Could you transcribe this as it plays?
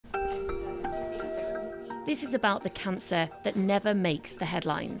This is about the cancer that never makes the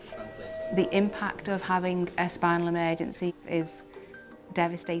headlines. The impact of having a spinal emergency is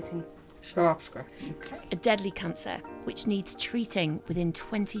devastating. Sharp scratch. Okay. A deadly cancer which needs treating within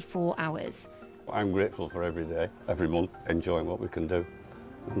 24 hours. I'm grateful for every day, every month, enjoying what we can do.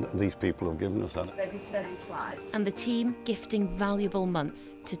 And these people have given us that. Very steady slide. And the team gifting valuable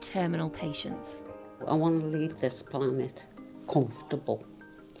months to terminal patients. I want to leave this planet comfortable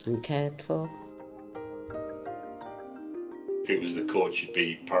and cared for. If it was the coach, you'd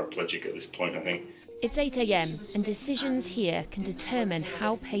be paraplegic at this point, I think. It's 8 a.m. and decisions here can determine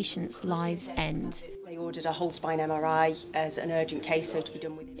how patients' lives end. They ordered a whole spine MRI as an urgent case, so to be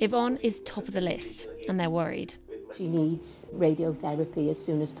done with. Yvonne is top of the list and they're worried. She needs radiotherapy as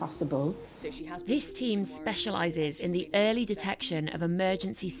soon as possible. So she has. This team specialises in the early detection of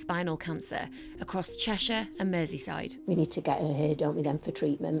emergency spinal cancer across Cheshire and Merseyside. We need to get her here, don't we, then, for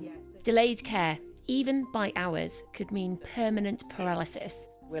treatment. Delayed care, even by hours, could mean permanent paralysis.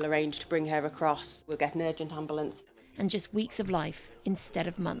 We'll arrange to bring her across. We'll get an urgent ambulance. And just weeks of life instead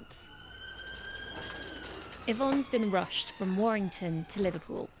of months. Yvonne's been rushed from Warrington to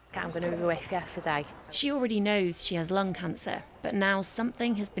Liverpool. I'm going to be with you today. She already knows she has lung cancer, but now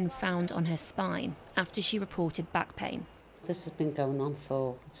something has been found on her spine after she reported back pain. This has been going on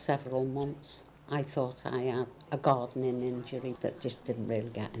for several months. I thought I had a gardening injury that just didn't really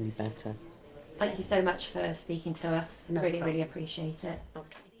get any better. Thank you so much for speaking to us. Really appreciate it.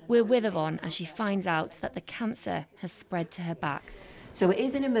 Okay. We're with Yvonne as she finds out that the cancer has spread to her back. So it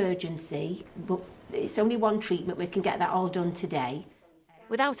is an emergency, but it's only one treatment. We can get that all done today.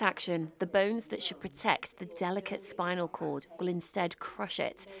 Without action, the bones that should protect the delicate spinal cord will instead crush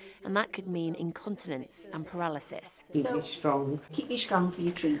it, and that could mean incontinence and paralysis. Keep me strong. Keep you strong for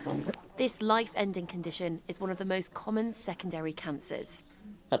your treatment. This life-ending condition is one of the most common secondary cancers.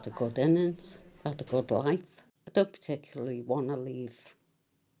 Had a good innings, had a good life. I don't particularly want to leave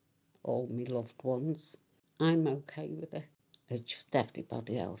all my loved ones. I'm okay with it. It's just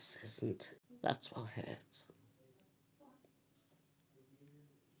everybody else isn't. That's what hurts.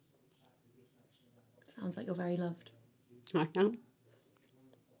 Sounds like you're very loved. I am.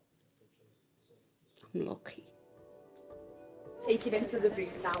 I'm lucky. Take it into the boot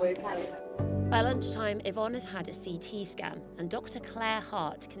now, okay? By lunchtime, Yvonne has had a CT scan and Dr. Claire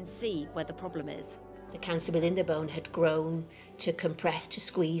Hart can see where the problem is. The cancer within the bone had grown to compress, to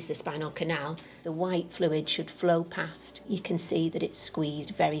squeeze the spinal canal. The white fluid should flow past. You can see that it's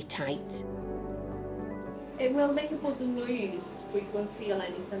squeezed very tight. It will make a buzzing noise, but you won't feel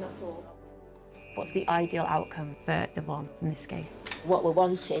anything at all. What's the ideal outcome for Yvonne in this case? What we're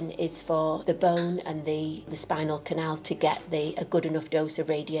wanting is for the bone and the spinal canal to get a good enough dose of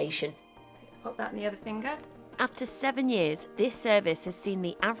radiation. Pop that in the other finger. After 7 years, this service has seen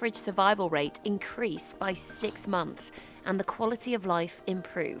the average survival rate increase by 6 months and the quality of life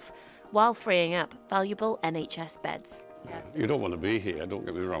improve, while freeing up valuable NHS beds. You don't want to be here, don't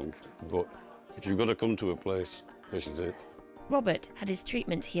get me wrong, but if you've got to come to a place, this is it. Robert had his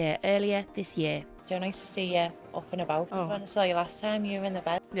treatment here earlier this year. So nice to see you up and about. When I saw you last time, you were in the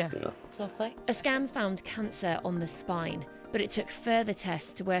bed. Yeah. It's lovely. A scan found cancer on the spine, but it took further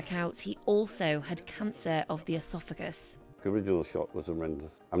tests to work out he also had cancer of the esophagus. The original shot was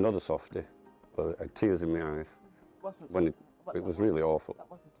horrendous. I'm not a softie, but I had tears in my eyes. When it was really awful. That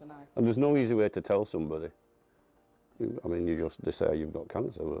wasn't too nice. And there's no easy way to tell somebody. I mean, they say you've got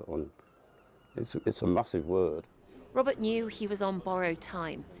cancer. It's a massive word. Robert knew he was on borrowed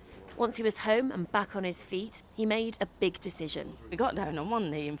time. Once he was home and back on his feet, he made a big decision. We got down on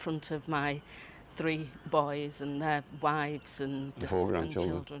one knee in front of my 3 boys and their wives and 4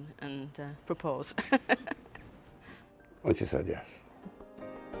 grandchildren. and children and proposed. And she said yes.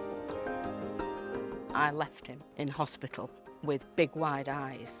 I left him in hospital with big wide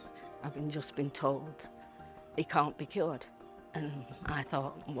eyes, having just been told he can't be cured. And I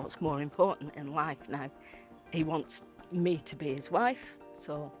thought, what's more important in life now? He wants me to be his wife,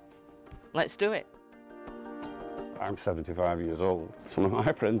 so let's do it. I'm 75 years old. Some of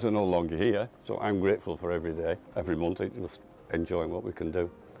my friends are no longer here, so I'm grateful for every day, every month, just enjoying what we can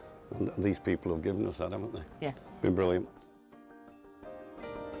do. And these people have given us that, haven't they? Yeah. Been brilliant.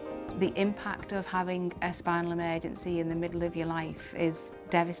 The impact of having a spinal emergency in the middle of your life is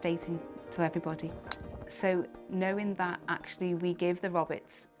devastating to everybody. So knowing that actually we give the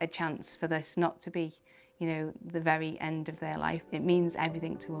Roberts a chance for this not to be, you know, the very end of their life, it means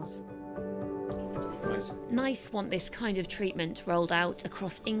everything to us. NICE want this kind of treatment rolled out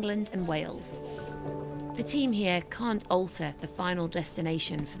across England and Wales. The team here can't alter the final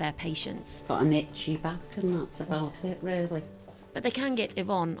destination for their patients. Got an itchy back and that's about it, really. But they can get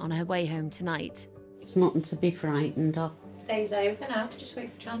Yvonne on her way home tonight. It's nothing to be frightened of. Stays over now, just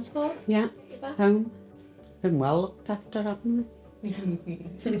wait for transport. Yeah, You're back. home. Been well looked after, haven't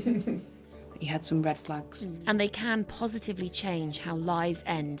we? He had some red flags. And they can positively change how lives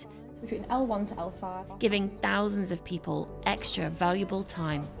end, Between L1 to L5. giving thousands of people extra valuable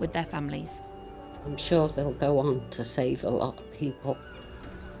time with their families. I'm sure they'll go on to save a lot of people,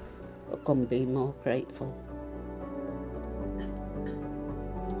 but couldn't be more grateful.